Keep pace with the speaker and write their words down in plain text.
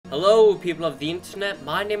Hello, people of the internet.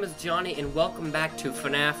 My name is Johnny, and welcome back to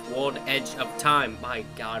FNAF World Edge of Time. My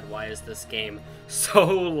god, why is this game so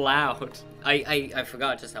loud? I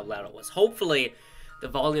forgot just how loud it was. Hopefully, the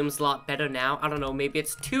volume's a lot better now. I don't know, maybe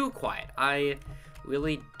it's too quiet. I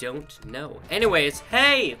really don't know. Anyways,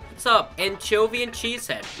 hey! What's up, Anchovy and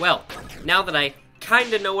Cheesehead? Well, now that I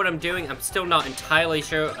kinda know what I'm doing, I'm still not entirely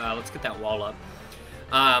sure. Let's get that wall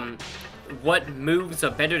up. What moves are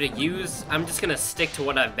better to use. I'm just gonna stick to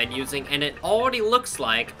what I've been using, and it already looks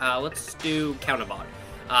like, let's do Counterbot.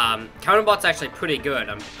 Counterbot's actually pretty good,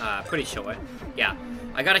 I'm pretty sure. Yeah,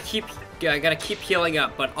 I gotta keep healing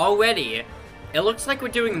up, but already, it looks like we're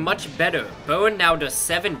doing much better. Burn now does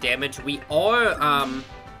 7 damage. We are,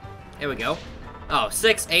 here we go. Oh,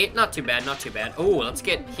 6, 8, not too bad, not too bad. Oh, let's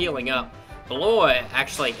get healing up. Bloor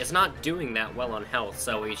actually is not doing that well on health,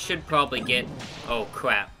 so we should probably get, oh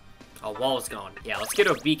crap. Our wall's gone. Yeah, let's get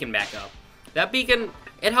our beacon back up. That beacon,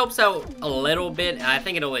 it helps out a little bit. I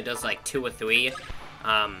think it only does like 2 or 3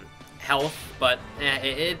 health, but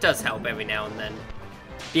it does help every now and then.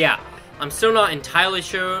 Yeah, I'm still not entirely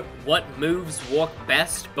sure what moves work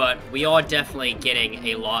best, but we are definitely getting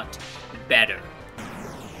a lot better.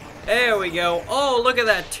 There we go. Oh, look at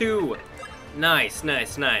that, 2. Nice,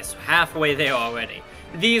 nice, nice. Halfway there already.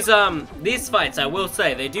 These fights, I will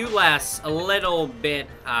say, they do last a little bit,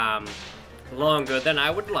 longer than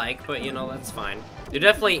I would like, but, you know, that's fine. There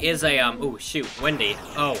definitely is a, oh, shoot, Wendy.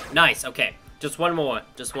 Oh, nice, okay. Just one more,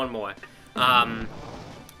 just one more.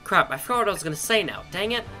 Crap, I forgot what I was gonna say now.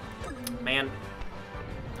 Dang it. Man.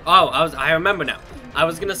 Oh, I remember now. I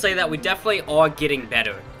was gonna say that we definitely are getting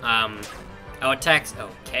better. Our attacks,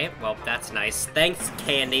 okay, well, that's nice. Thanks,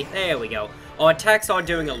 Candy. There we go. Our attacks are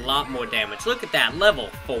doing a lot more damage. Look at that, level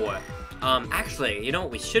 4. Actually, you know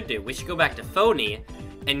what we should do? We should go back to Phony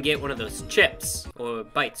and get one of those chips, or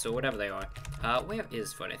bites, or whatever they are. Where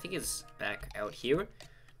is Phony? I think he's back out here.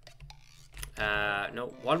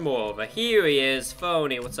 No, one more over. Here he is,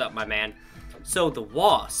 Phony. What's up, my man? So, the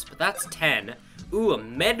Wasp, that's 10. Ooh, a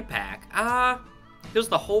med pack. Heals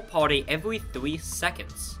the whole party every 3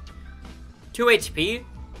 seconds. 2 HP?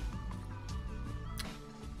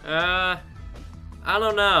 I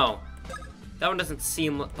don't know. That one doesn't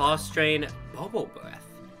seem boss strain. Bubble breath.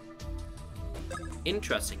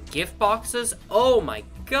 Interesting. Gift boxes? Oh my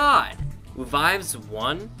god. Revives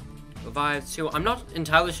 1. Revives 2. I'm not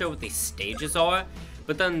entirely sure what these stages are,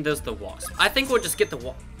 but then there's the Wasp. I think we'll just get the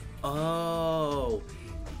Wasp. Oh.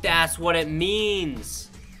 That's what it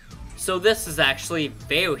means. So this is actually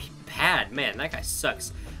very bad. Man, that guy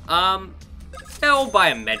sucks. Yeah, we'll buy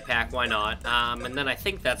a med pack, why not? And then I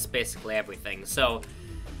think that's basically everything. So,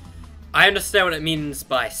 I understand what it means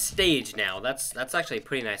by stage now. That's actually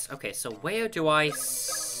pretty nice. Okay, so where do I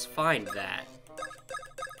find that?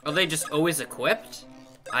 Are they just always equipped?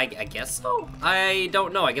 I guess so. I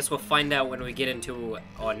don't know. I guess we'll find out when we get into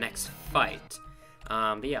our next fight.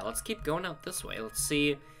 But yeah, let's keep going out this way. Let's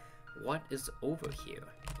see what is over here.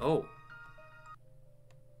 Oh.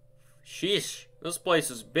 Sheesh. This place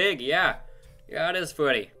is big, yeah. Yeah, it is,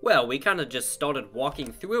 Freddy. Well, we kind of just started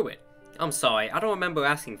walking through it. I'm sorry, I don't remember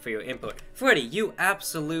asking for your input. Freddy, you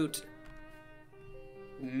absolute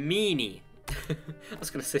meanie. I was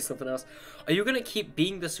gonna say something else. Are you gonna keep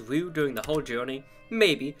being this rude during the whole journey?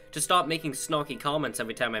 Maybe. Just stop making snarky comments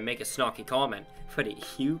every time I make a snarky comment. Freddy,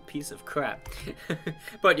 you piece of crap.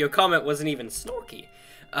 But your comment wasn't even snarky.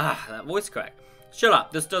 That voice crack. Shut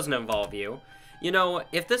up, this doesn't involve you. You know,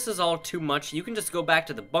 if this is all too much, you can just go back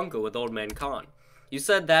to the bunker with Old Man Khan. You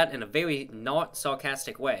said that in a very not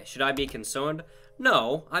sarcastic way. Should I be concerned?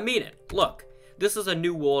 No, I mean it. Look, this is a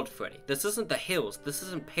new world, Freddy. This isn't the hills. This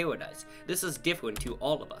isn't paradise. This is different to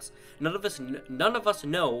all of us. None of us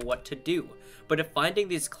know what to do. But if finding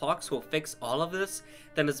these clocks will fix all of this,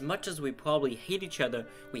 then as much as we probably hate each other,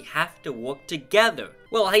 we have to work together.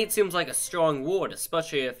 Well, hate seems like a strong word,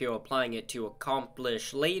 especially if you're applying it to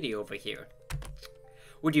accomplished lady over here.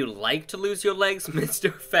 Would you like to lose your legs,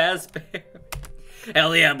 Mr. Fazbear?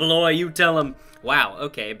 Hell yeah, Bloor, you tell him. Wow,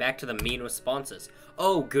 okay, back to the mean responses.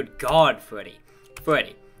 Oh, good God, Freddy.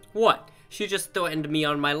 Freddy, what? She just threatened me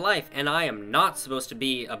on my life, and I am not supposed to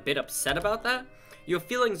be a bit upset about that? Your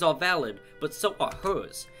feelings are valid, but so are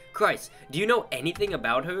hers. Christ, do you know anything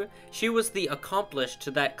about her? She was the accomplice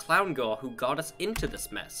to that clown girl who got us into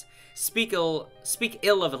this mess. Speak ill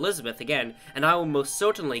of Elizabeth again, and I will most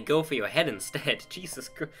certainly go for your head instead. Jesus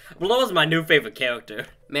Christ. Bloor's my new favorite character.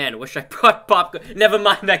 Man, wish I brought popcorn. Never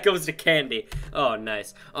mind, that goes to Candy. Oh,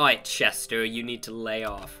 nice. Alright, Chester, you need to lay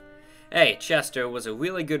off. Hey, Chester was a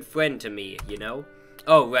really good friend to me, you know?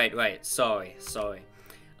 Oh, right, sorry.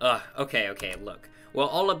 Okay, look. we're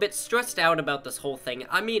all a bit stressed out about this whole thing.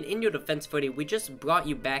 I mean, in your defense, Freddy, we just brought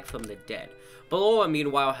you back from the dead. Ballora,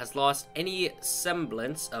 meanwhile, has lost any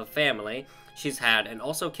semblance of family she's had and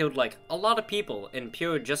also killed, like, a lot of people in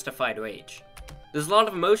pure justified rage. There's a lot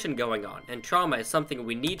of emotion going on, and trauma is something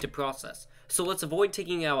we need to process. So let's avoid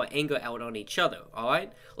taking our anger out on each other,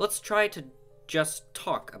 alright? Let's try to just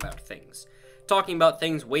talk about things. Talking about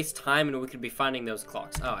things wastes time and we could be finding those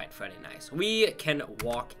clocks. Alright, Freddy, nice. We can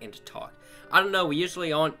walk and talk. I don't know, we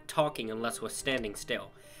usually aren't talking unless we're standing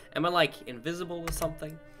still. Am I, like, invisible or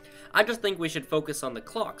something? I just think we should focus on the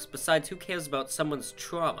clocks. Besides, who cares about someone's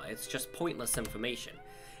trauma? It's just pointless information.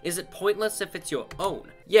 Is it pointless if it's your own?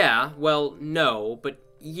 Yeah, well, no, but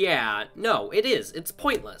yeah, no, it is. It's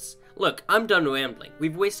pointless. Look, I'm done rambling.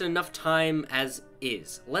 We've wasted enough time as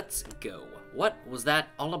is. Let's go. What was that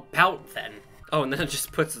all about then? Oh, and then it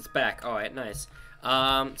just puts its back. Alright, nice.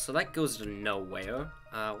 So that goes to nowhere.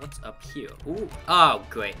 What's up here? Ooh, oh,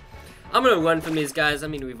 great. I'm gonna run from these guys. I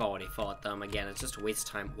mean, we've already fought them. Again, it's just a waste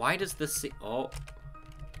of time. Why does this see- Oh.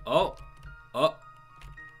 Oh. Oh.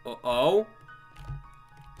 Oh. Oh.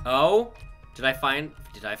 Oh. Did I find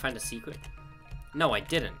a secret? No, I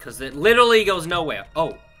didn't, because it literally goes nowhere.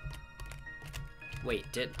 Oh. Wait,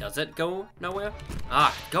 does it go nowhere?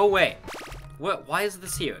 Ah, go away. What? Why is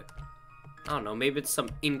this here? I don't know, maybe it's some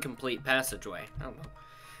incomplete passageway. I don't know.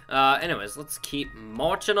 Anyways, let's keep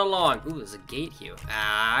marching along. Ooh, there's a gate here.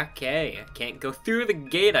 Okay, I can't go through the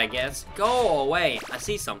gate, I guess. Go away. I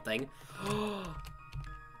see something.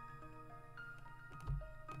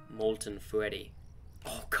 Molten Freddy.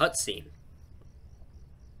 Oh, cutscene.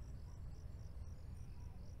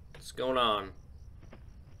 What's going on?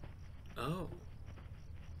 Oh.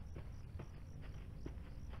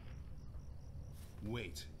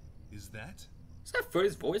 Wait, is that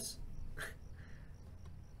Freddy's voice?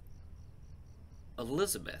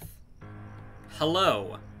 Elizabeth.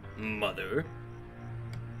 Hello, Mother.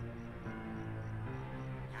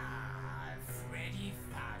 Freddy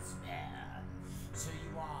Fazbear. So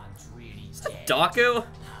you aren't really Is dead. that Dawko?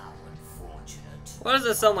 How unfortunate. Why does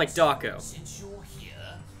it sound like Dawko? Since you're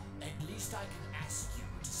here, at least I can ask you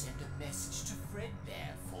to send a message to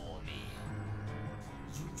Fredbear for me.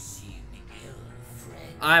 You seem ill,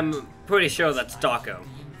 Fred. I'm pretty sure that's Dawko.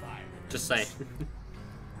 Just saying.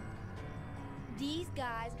 These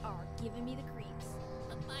guys are giving me the creeps.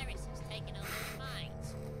 A virus has taken over their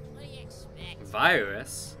minds. What do you expect?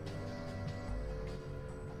 Virus?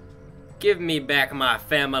 Give me back my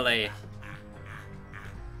family.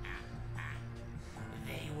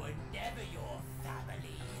 They were never your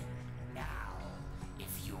family. Now,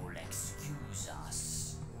 if you'll excuse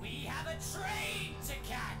us, we have a train to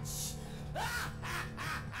catch.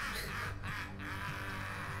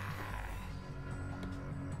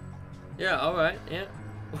 Yeah, alright, yeah.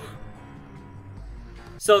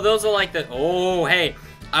 So those are like the- Oh, hey.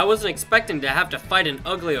 I wasn't expecting to have to fight an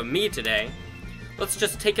uglier me today. Let's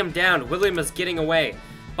just take him down. William is getting away.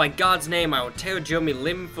 By God's name, I will tear Jeremy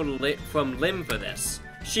limb from limb for this.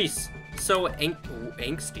 She's so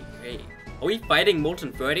angsty. Hey. Are we fighting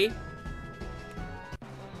Molten Freddy?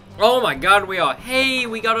 Oh my god, we are. Hey,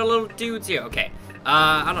 we got our little dudes here. Okay.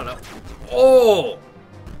 I don't know. Oh!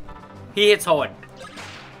 He hits hard.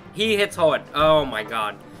 He hits hard. Oh my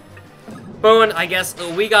god. Boone, I guess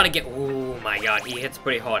we gotta get... Oh my god, he hits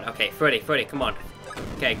pretty hard. Okay, Freddy, come on.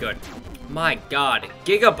 Okay, good. My god,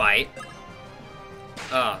 Gigabyte.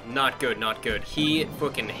 Not good, not good. He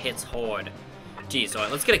freaking hits hard. Jeez,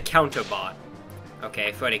 alright, let's get a counter bot.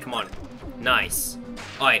 Okay, Freddy, come on. Nice.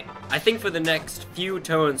 Alright, I think for the next few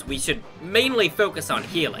turns, we should mainly focus on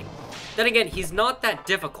healing. Then again, he's not that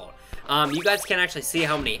difficult. You guys can't actually see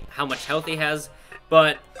how much health he has,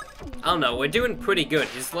 but I don't know, we're doing pretty good.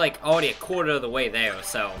 He's like already a quarter of the way there,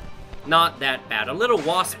 so not that bad. A little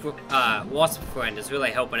wasp friend is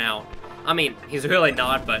really helping out. I mean, he's really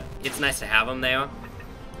not, but it's nice to have him there.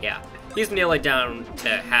 Yeah, he's nearly down to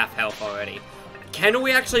half health already. Can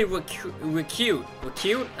we actually recruit?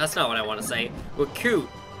 That's not what I want to say. Recruit.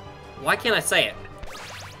 Why can't I say it?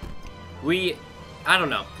 I don't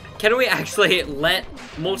know. Can we actually let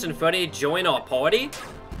Molten Freddy join our party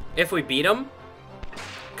if we beat him?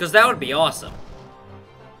 Because that would be awesome.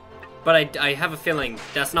 But I have a feeling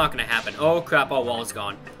that's not going to happen. Oh crap, our wall's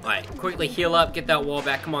gone. Alright, quickly heal up, get that wall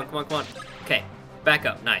back. Come on. Okay, back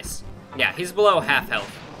up, nice. Yeah, he's below half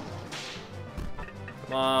health.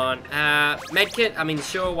 Come on, medkit, I mean,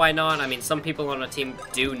 sure, why not? I mean, some people on our team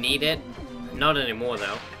do need it. Not anymore,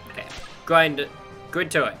 though. Okay,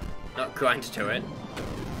 good to it. Not grind to it.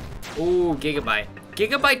 Ooh, Gigabyte.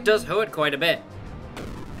 Gigabyte does hurt quite a bit.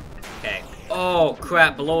 Okay. Oh,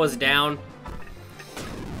 crap, below is down.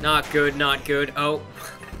 Not good, not good. Oh,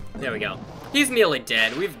 there we go. He's nearly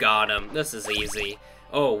dead. We've got him. This is easy.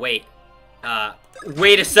 Oh, wait.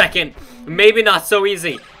 Wait a second. Maybe not so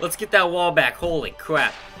easy. Let's get that wall back. Holy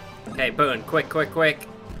crap. Okay, burn. Quick, quick, quick.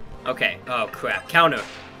 Okay. Oh, crap. Counter.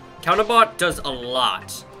 Counterbot does a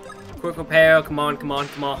lot. Quick repair. Come on, come on,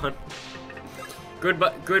 come on. Good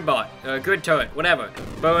bot. Good turret. Whatever.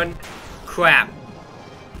 Burn. Crap.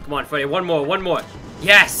 Come on, Freddy. One more, one more.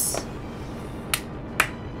 Yes!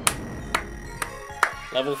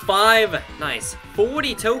 Level 5. Nice.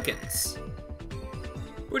 40 tokens.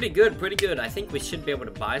 Pretty good, pretty good. I think we should be able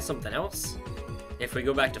to buy something else if we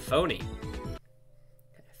go back to Phony.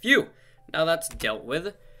 Phew. Now that's dealt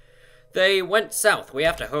with. They went south. We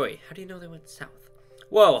have to hurry. How do you know they went south?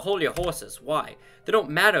 Whoa, hold your horses. Why? They don't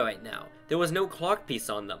matter right now. There was no clock piece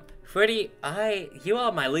on them. Freddy, you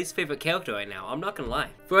are my least favorite character right now. I'm not gonna lie.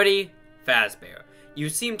 Freddy, Fazbear, you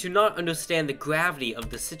seem to not understand the gravity of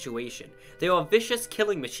the situation. They are vicious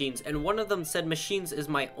killing machines, and one of them said machines is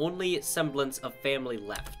my only semblance of family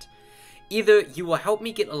left. Either you will help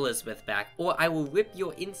me get Elizabeth back, or I will rip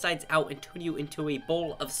your insides out and turn you into a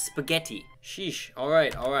bowl of spaghetti. Sheesh.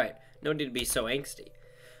 Alright, alright. No need to be so angsty.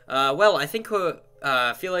 Well, I think her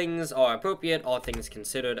feelings are appropriate, all things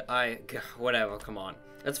considered. Whatever, come on.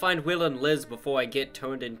 Let's find Will and Liz before I get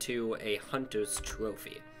turned into a hunter's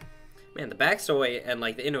trophy. Man, the backstory and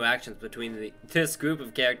like the interactions between this group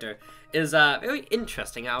of character is very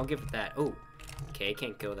interesting. I'll give it that. Oh, okay,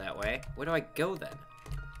 can't go that way. Where do I go then?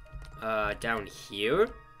 Down here?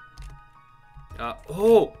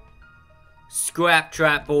 Oh! Scrap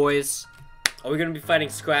Trap, boys. Are we gonna be fighting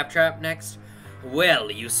Scrap Trap next?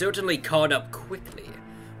 Well, you certainly caught up quickly.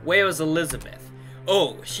 Where's Elizabeth?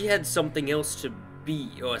 Oh, she had something else to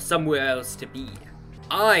be, or somewhere else to be.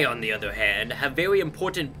 I, on the other hand, have very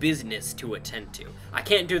important business to attend to. I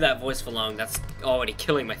can't do that voice for long, that's already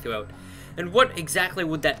killing my throat. And what exactly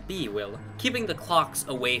would that be, Will? Keeping the clocks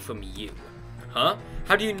away from you. Huh?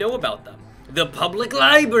 How do you know about them? The public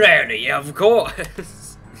library, of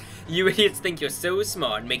course! You idiots think you're so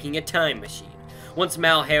smart making a time machine. Once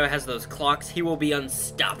Malheur has those clocks, he will be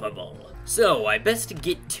unstoppable. So, I best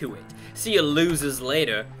get to it. See you losers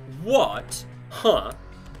later. What? Huh?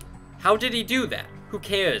 How did he do that? Who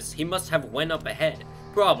cares? He must have went up ahead.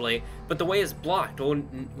 Probably, but the way is blocked.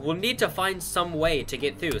 We'll need to find some way to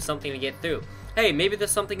get through, something to get through. Hey, maybe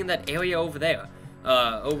there's something in that area over there.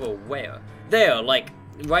 Over where? There, like,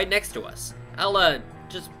 right next to us. I'll,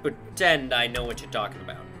 just pretend I know what you're talking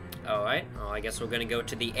about. Alright, I guess we're gonna go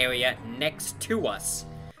to the area next to us.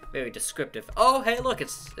 Very descriptive. Oh, hey, look,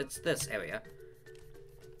 it's this area.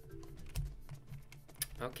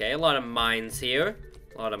 Okay, a lot of mines here.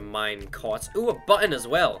 A lot of mine carts. Ooh, a button as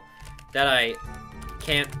well. That I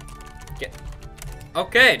can't get.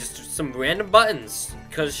 Okay, just some random buttons.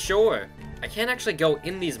 Cause sure. I can't actually go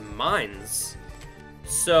in these mines.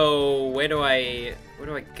 So, where do I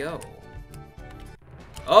go?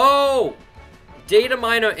 Oh! Data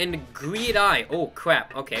miner and greed eye. Oh,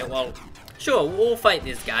 crap. Okay, well, sure, we'll fight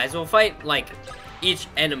these guys. We'll fight, like, each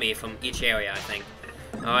enemy from each area, I think.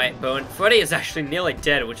 Alright, Bowen. Freddy is actually nearly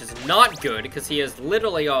dead, which is not good, because he is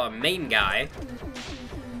literally our main guy.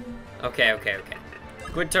 Okay.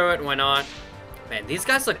 Good turret, why not? Man, these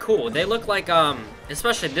guys look cool. They look like,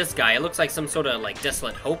 especially this guy. It looks like some sort of, like,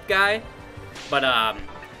 Desolate Hope guy. But,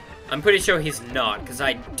 I'm pretty sure he's not, because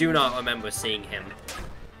I do not remember seeing him.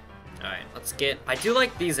 Alright, let's get... I do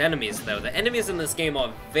like these enemies, though. The enemies in this game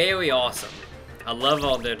are very awesome. I love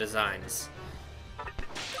all their designs.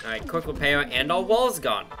 Alright, quick repair, and our wall's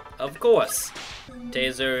gone. Of course.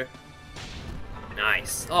 Taser.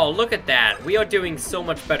 Nice. Oh, look at that. We are doing so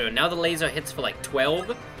much better. Now the laser hits for like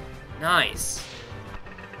 12. Nice.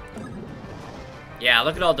 Yeah,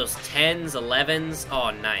 look at all those 10s, 11s. Oh,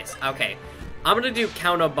 nice. Okay. I'm gonna do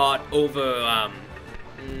counterbot over,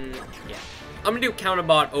 yeah. I'm gonna do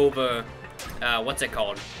counterbot over, what's it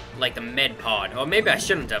called? Like the med pod. Or maybe I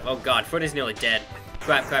shouldn't have. Oh god, Freddy's nearly dead.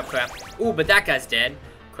 Crap. Ooh, but that guy's dead.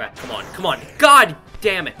 Crap, come on. God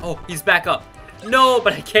damn it. Oh, he's back up. No,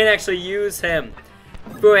 but I can't actually use him.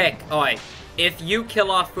 Frick. Alright, if you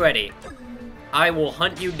kill off Freddy, I will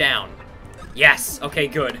hunt you down. Yes, okay,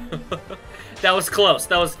 good. That was close.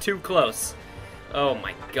 That was too close. Oh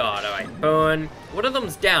my god, alright. Burn. One of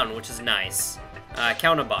them's down, which is nice.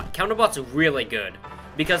 Counterbot. Counterbot's really good.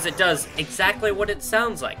 Because it does exactly what it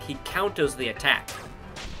sounds like. He counters the attack.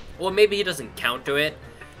 Or maybe he doesn't counter it.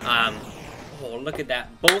 Oh, look at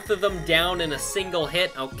that. Both of them down in a single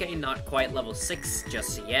hit. Okay, not quite level 6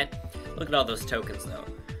 just yet. Look at all those tokens, though.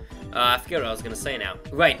 I forget what I was gonna say now.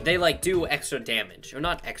 Right, they, like, do extra damage. Or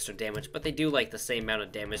not extra damage, but they do, like, the same amount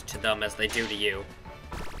of damage to them as they do to you.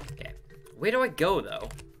 Where do I go, though?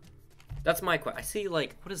 That's my question. I see,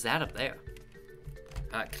 like, what is that up there?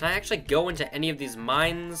 Can I actually go into any of these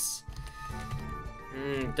mines?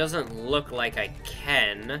 Doesn't look like I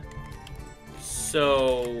can.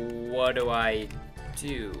 So, what do I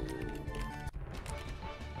do?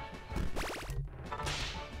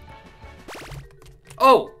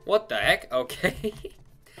 Oh, what the heck? Okay.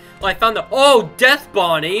 Well, I found the— oh, Death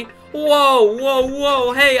Bonnie! Whoa, whoa,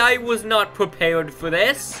 whoa! Hey, I was not prepared for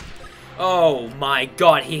this! Oh my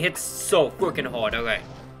god, he hits so freaking hard. Okay.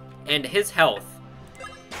 And his health.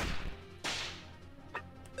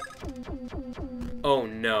 Oh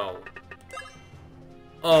no.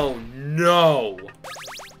 Oh no!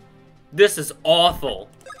 This is awful.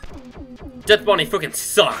 Death Bonnie freaking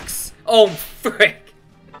sucks! Oh frick!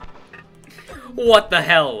 What the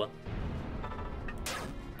hell?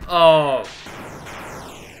 Oh.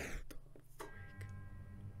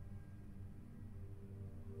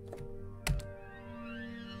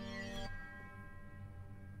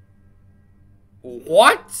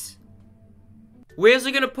 What? Where's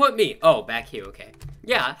it gonna put me? Oh, back here, okay.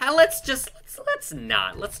 Yeah, let's just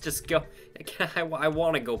go. I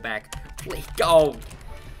wanna go back. Please, go.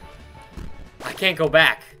 I can't go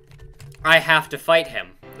back. I have to fight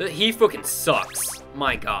him. He freaking sucks.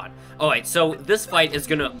 My god. Alright, so this fight is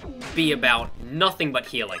gonna be about nothing but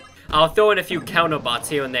healing. I'll throw in a few counter bots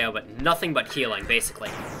here and there, but nothing but healing, basically.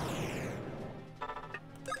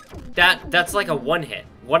 That's like a one-hit.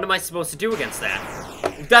 What am I supposed to do against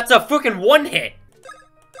that? That's a freaking one-hit!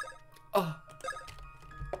 Oh.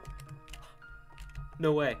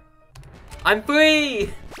 No way. I'm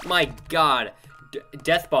free! My god.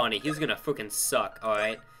 Death Bonnie, he's gonna freaking suck,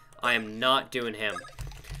 alright? I am not doing him.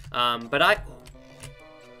 But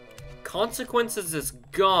Consequences is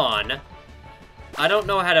gone. I don't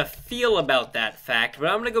know how to feel about that fact, but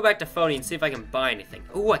I'm gonna go back to Phony and see if I can buy anything.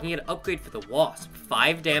 Ooh, I can get an upgrade for the Wasp.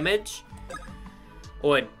 5 damage?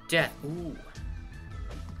 Or a death. Ooh.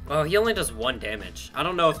 Oh, he only does 1 damage. I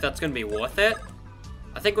don't know if that's gonna be worth it.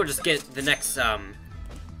 I think we'll just get the next,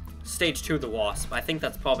 stage 2 of the Wasp. I think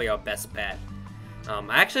that's probably our best bet.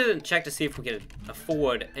 I actually didn't check to see if we could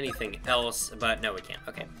afford anything else, but no, we can't.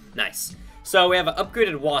 Okay, nice. So we have an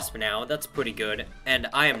upgraded Wasp now. That's pretty good. And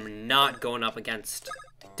I am not going up against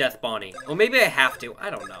Death Bonnie. Or maybe I have to. I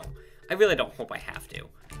don't know. I really don't hope I have to.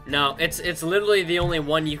 No, it's literally the only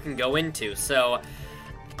one you can go into, so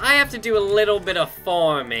I have to do a little bit of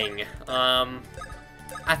farming.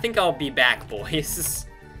 I think I'll be back, boys.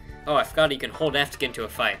 Oh, I forgot you can hold F to get into a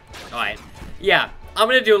fight. Alright. Yeah, I'm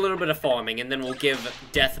gonna do a little bit of farming, and then we'll give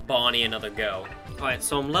Death Bonnie another go. Alright,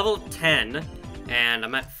 so I'm level 10, and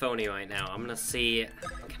I'm at Phony right now. I'm gonna see,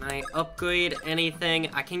 can I upgrade anything?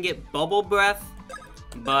 I can get Bubble Breath,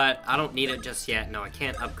 but I don't need it just yet. No, I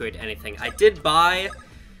can't upgrade anything. I did buy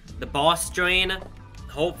the Boss Drain.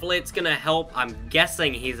 Hopefully it's gonna help. I'm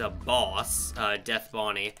guessing he's a boss, Death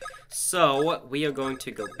Bonnie. So, we are going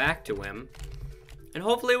to go back to him, and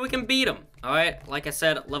hopefully we can beat him. Alright, like I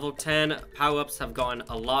said, level 10, power-ups have gone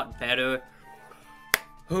a lot better.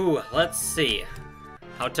 Ooh, let's see.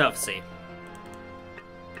 How tough, see?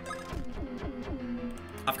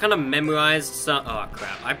 I've kind of memorized some— oh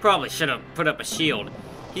crap, I probably should have put up a shield.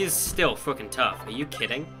 He's still freaking tough. Are you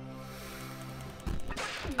kidding?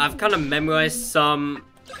 I've kind of memorized some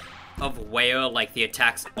of where, like, the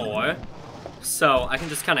attacks are. So, I can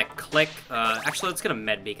just kind of click— actually, let's get a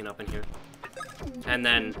med beacon up in here. And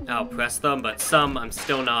then I'll press them, but some I'm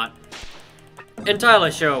still not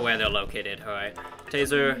entirely sure where they're located. Alright,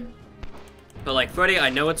 taser. But like Freddy, I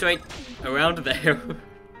know it's right around there.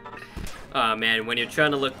 Aw, man, when you're trying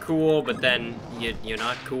to look cool, but then you're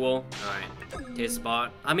not cool. Alright, taser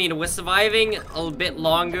spot. I mean, we're surviving a bit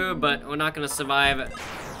longer, but we're not gonna survive.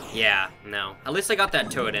 Yeah, no. At least I got that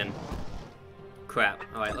turret in. Crap.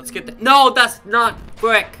 Alright, let's get the— no, that's not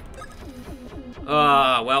brick!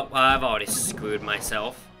 Well, I've already screwed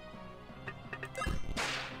myself.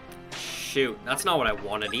 Shoot, that's not what I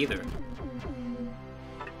wanted either.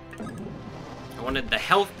 I wanted the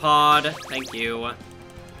health pod. Thank you.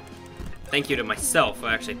 Thank you to myself for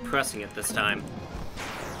actually pressing it this time.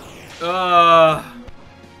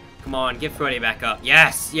 Come on, get Freddy back up.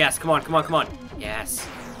 Yes, yes, come on, come on, come on. Yes.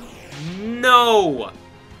 No!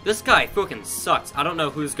 This guy freaking sucks. I don't know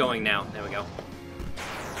who's going now. There we go.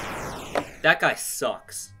 That guy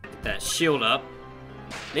sucks. Get that shield up.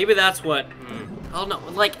 Maybe that's what— I don't know.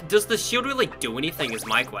 Like, does the shield really do anything is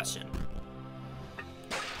my question.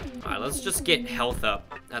 Alright, let's just get health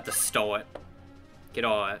up at the start. Get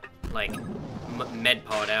our, like, med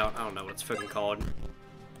pod out. I don't know what it's freaking called.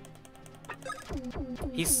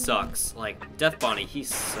 He sucks. Like, Death Bonnie, he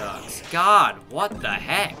sucks. God, what the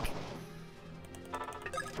heck?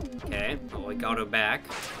 Okay, well, we got her back.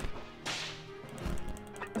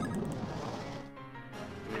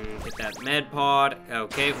 Get that med pod.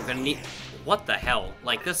 Okay, we're gonna need... What the hell?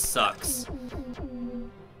 Like, this sucks.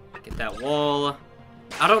 Get that wall.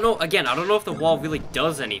 I don't know, again, I don't know if the wall really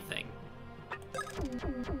does anything.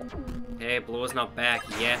 Okay, blue is not back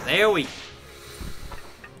yet. There we...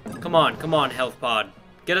 Come on, health pod.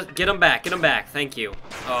 Get him back, thank you.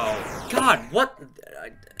 Oh, God, what?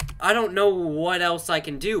 I don't know what else I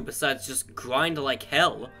can do besides just grind like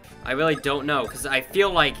hell. I really don't know, because I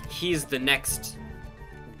feel like he's the next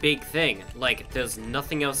big thing. Like, there's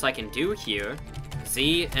nothing else I can do here.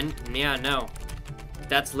 See? And, yeah, no.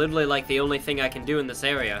 That's literally, like, the only thing I can do in this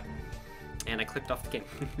area. And I clicked off the game.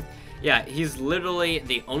 Yeah, he's literally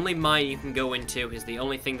the only mine you can go into. He's the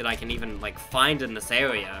only thing that I can even, like, find in this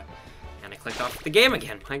area. And I clicked off the game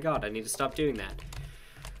again. My God, I need to stop doing that.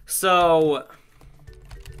 So,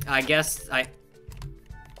 I guess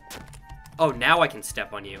Oh, now I can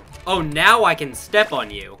step on you. Oh, now I can step on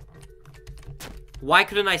you. Why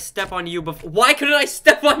couldn't I step on you before? Why couldn't I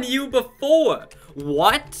step on you before?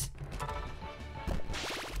 What?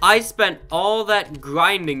 I spent all that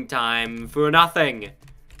grinding time for nothing.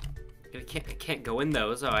 I can't go in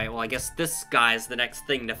those. Alright, well, I guess this guy's the next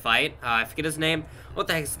thing to fight. I forget his name. What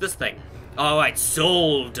the heck is this thing? Alright,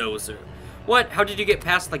 Soul Dozer. What? How did you get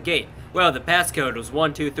past the gate? Well, the passcode was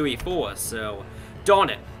 1234, so... Darn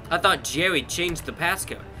it. I thought Jerry changed the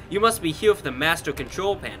passcode. You must be here for the Master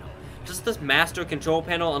Control Panel. Does this Master Control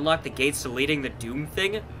Panel unlock the gates to leading the Doom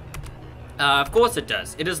thing? Of course it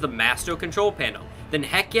does. It is the Master Control Panel. Then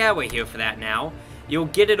heck yeah, we're here for that now. You'll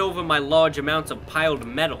get it over my large amounts of piled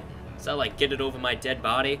metal. Is that like get it over my dead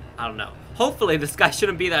body? I don't know. Hopefully this guy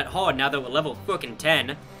shouldn't be that hard now that we're level frickin'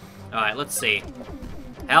 10. Alright, let's see.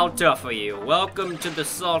 How tough are you? Welcome to the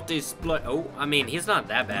salty split. Oh, I mean, he's not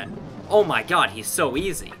that bad. Oh my God, he's so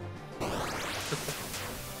easy.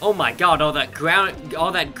 Oh my God, all that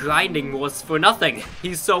grinding was for nothing.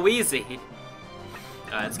 He's so easy.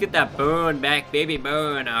 Alright, let's get that burn back, baby,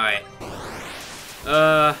 burn. Alright.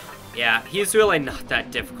 Yeah, he's really not that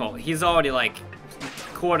difficult. He's already like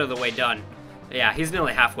quarter of the way done. Yeah, he's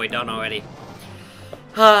nearly halfway done already.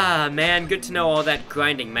 Ah, man, good to know all that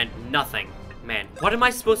grinding meant nothing. Man, what am I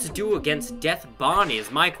supposed to do against Death Barney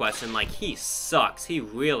is my question. Like, he sucks. He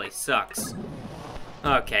really sucks.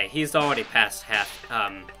 Okay, he's already past half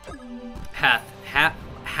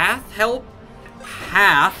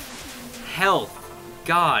health.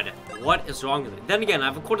 God, what is wrong with it? Then again,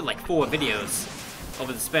 I've recorded like 4 videos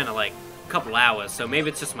over the span of like a couple hours, so maybe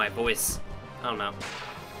it's just my voice. I don't know.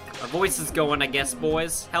 My voice is going, I guess,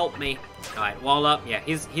 boys. Help me. Alright, wall up. Yeah,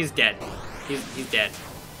 he's dead. He's dead.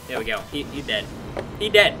 There we go. He dead. He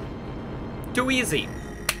dead. Too easy.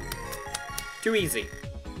 Too easy.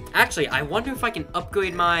 Actually, I wonder if I can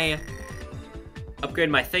upgrade my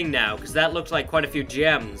thing now, because that looked like quite a few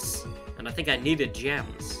gems, and I think I needed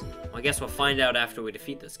gems. Well, I guess we'll find out after we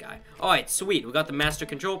defeat this guy. Alright, sweet, we got the Master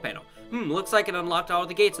Control Panel. Looks like it unlocked all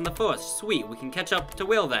the gates in the first. Sweet, we can catch up to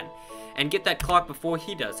Will then, and get that clock before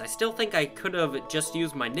he does. I still think I could have just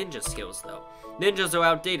used my ninja skills, though. Ninjas are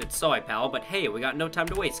outdated, sorry, pal, but hey, we got no time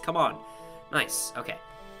to waste, come on. Nice, okay.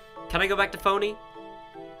 Can I go back to Phony?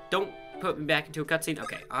 Don't put me back into a cutscene?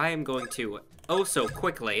 Okay, I am going to, oh so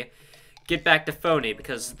quickly, get back to Phony,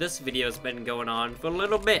 because this video's been going on for a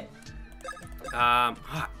little bit.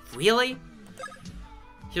 Really?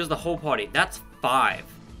 Here's the whole party. That's 5.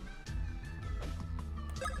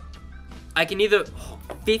 I can either,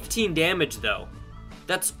 15 damage though.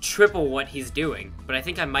 That's triple what he's doing, but I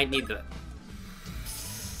think I might need the,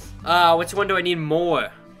 which one do I need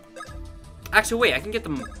more? Actually, wait, I can get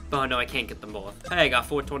them. Oh, no, I can't get them both. Hey, I got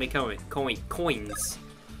 420 coins.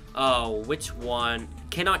 Oh, which one?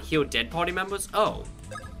 Cannot heal dead party members? Oh.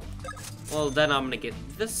 Well, then I'm gonna get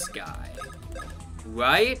this guy.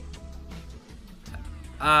 Right?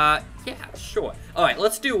 Yeah, sure. Alright,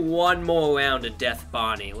 let's do one more round of Death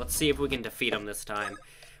Barney. Let's see if we can defeat him this time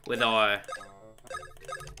with our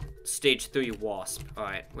Stage 3 Wasp.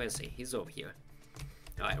 Alright, where is he? He's over here.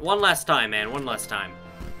 Alright, one last time, man. One last time.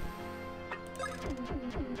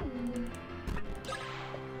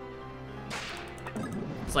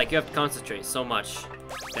 It's like you have to concentrate so much.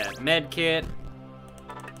 That med kit.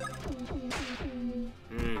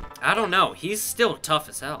 I don't know. He's still tough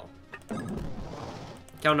as hell.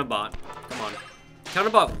 Counterbot. Come on.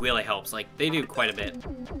 Counterbot really helps. Like, they do quite a bit.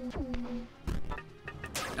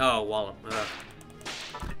 Oh, Wallop.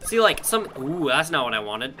 See, like, some... Ooh, that's not what I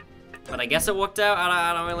wanted. But I guess it worked out.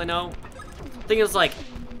 I don't really know. Thing is, like,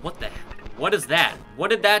 what the... What is that?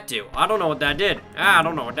 What did that do? I don't know what that did. I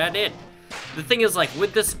don't know what that did. The thing is, like,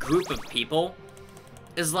 with this group of people,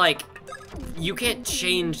 is like, you can't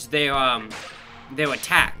change their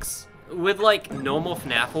attacks. With like normal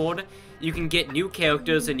FNAF World, you can get new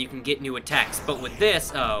characters and you can get new attacks. But with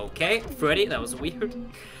this, okay, Freddy, that was weird.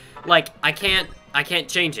 Like, I can't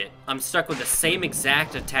change it. I'm stuck with the same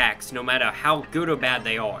exact attacks, no matter how good or bad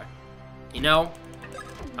they are. You know?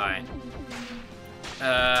 Alright.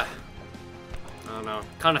 I don't know.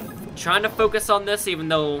 Kind of trying to focus on this, even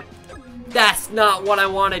though that's not what I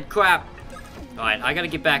wanted. Crap. Alright, I gotta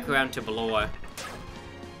get back around to below.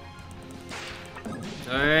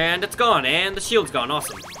 And it's gone, and the shield's gone.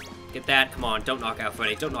 Awesome. Get that. Come on, don't knock out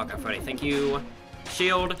Freddy. Don't knock out Freddy. Thank you.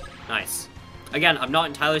 Shield. Nice. Again, I'm not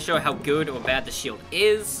entirely sure how good or bad the shield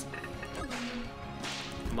is.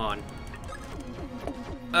 Come on.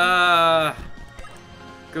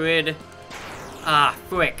 Grid. Ah,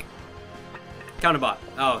 frick. Counterbot.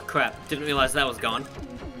 Oh, crap. Didn't realize that was gone.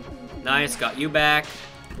 Nice, got you back.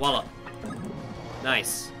 Wallop.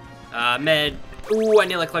 Nice. Med. Ooh, I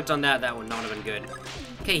nearly clicked on that. That would not have been good.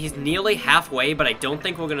 Okay, he's nearly halfway, but I don't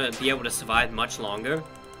think we're gonna be able to survive much longer.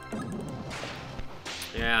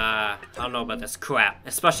 Yeah, I don't know about this crap.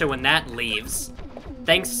 Especially when that leaves.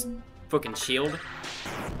 Thanks, frickin' shield.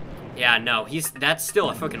 Yeah, no, that's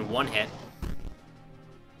still a frickin' one hit.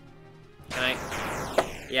 Can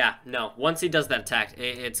I? Yeah, no. Once he does that attack,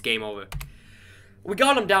 it's game over. We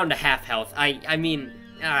got him down to half health. I mean,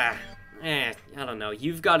 I don't know.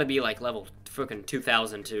 You've got to be like level frickin'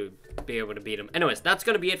 2000 to be able to beat him. Anyways, that's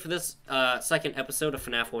gonna be it for this second episode of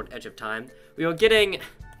FNAF World Edge of Time. We were getting,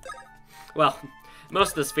 well, most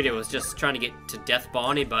of this video was just trying to get to Death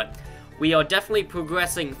Bonnie, but we are definitely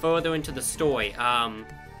progressing further into the story.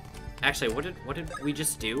 Actually, what did we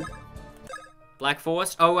just do? Black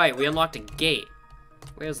Forest? Oh, right, we unlocked a gate.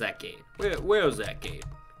 Where's that gate? Where is that gate?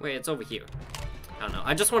 Wait, it's over here. I don't know.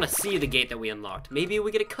 I just want to see the gate that we unlocked. Maybe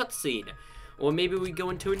we get a cutscene. Or maybe we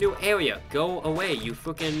go into a new area. Go away, you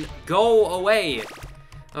freaking go away.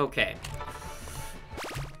 Okay.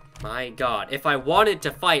 My god. If I wanted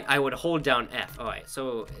to fight, I would hold down F. Alright,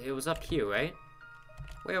 so it was up here, right?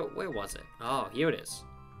 Where was it? Oh, here it is.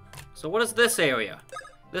 So what is this area?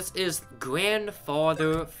 This is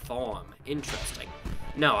Grandfather Farm. Interesting.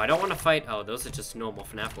 No, I don't want to fight. Oh, those are just normal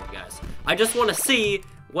FNAF World guys. I just want to see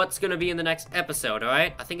what's going to be in the next episode,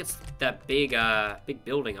 alright? I think it's that big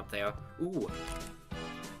building up there. Ooh.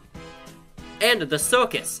 And the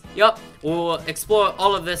circus. Yup. We'll explore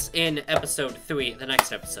all of this in episode 3, the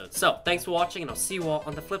next episode. So, thanks for watching, and I'll see you all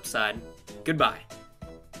on the flip side. Goodbye.